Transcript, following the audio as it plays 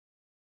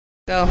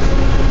Go.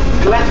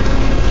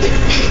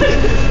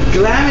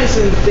 Glamis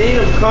and Thane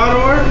of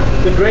Cawdor,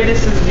 the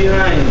greatest is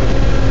behind.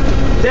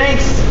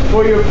 Thanks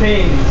for your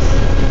pains.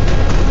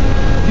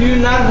 Do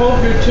you not hope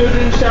your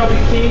children shall be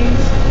kings?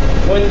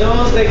 When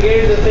those that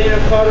gave the Thane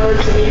of Cawdor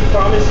to me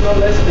promised no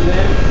less to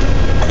them?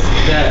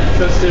 That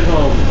trusted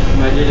home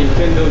might yet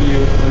enkindle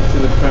you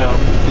unto the crown,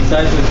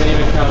 besides the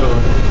Thane of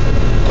Cawdor.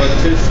 But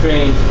 'tis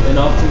strange, and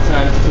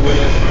oftentimes to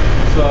witness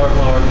to our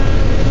harm,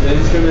 the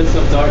instruments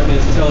of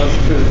darkness tell us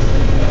truth.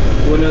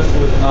 Win us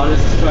with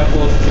honest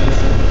trifles to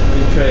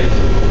betray.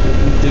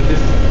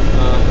 Deepest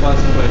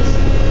consequence.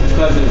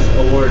 Cousins,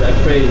 a word, I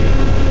pray you.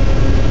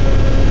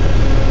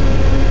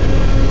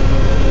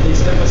 They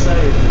step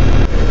aside.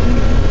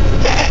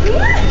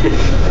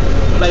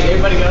 Like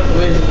everybody got the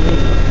ways of me.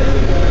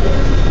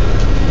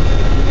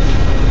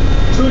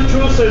 Two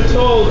truths are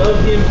told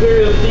of the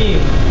imperial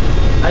theme.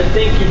 I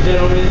thank you,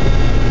 gentlemen.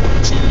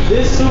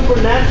 This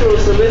supernatural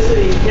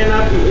soliciting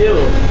cannot be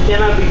ill,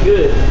 cannot be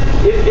good.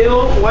 If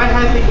ill, why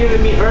hath he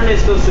given me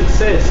earnest of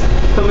success,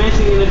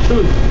 commencing in the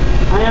truth?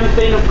 I am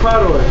Thane of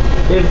Cawdor.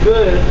 If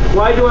good,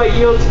 why do I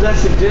yield to that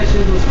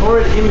suggestion whose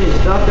horrid image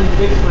doth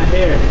infix my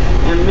hair,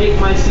 and make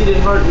my seated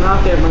heart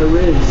knock at my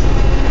ribs?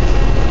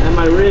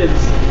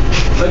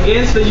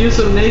 Against the use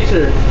of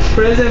nature,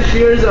 present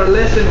fears are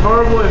less than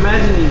horrible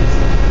imaginings.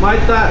 My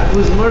thought,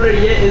 whose murder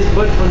yet is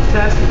but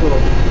fantastical,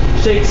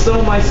 shakes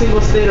so my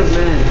single state of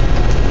man.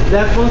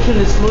 That function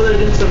is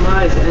smothered in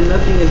surmise, and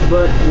nothing is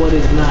but what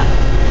is not.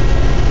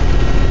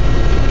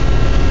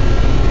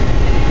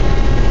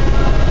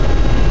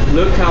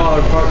 Look how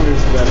our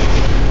partners wept.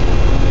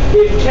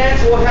 If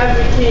chance will have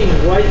me king,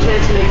 why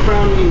chance may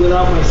crown me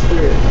without my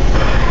spirit?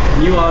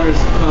 New honors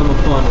come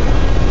upon it,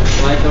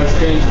 like our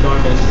strange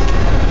garments,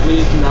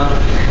 please not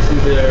to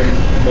their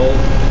mold,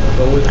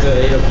 but with the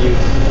aid of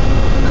use.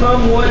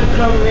 Come what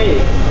come may,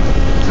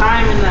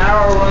 time and the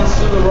hour runs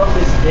through the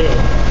roughest day.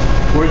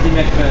 Worthy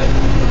Macbeth,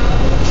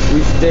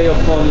 we stay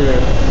upon your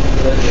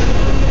pleasure.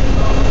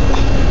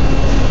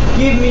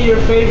 Give me your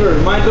favor,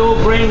 my dull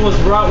brain was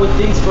wrought with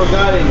things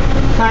forgotten.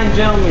 Kind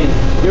gentlemen,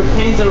 your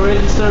pains are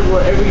registered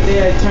where every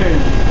day I turn.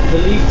 The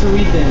leave to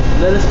read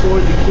them, let us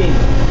toward the king.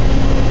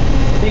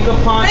 Think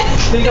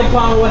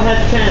upon what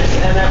hath chanced,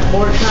 and at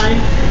more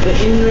time, the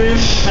interim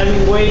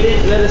having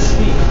waited, let us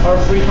speak our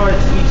free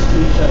hearts each to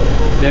each other.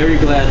 Very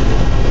glad.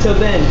 Till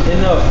then,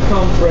 enough,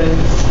 come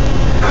friends.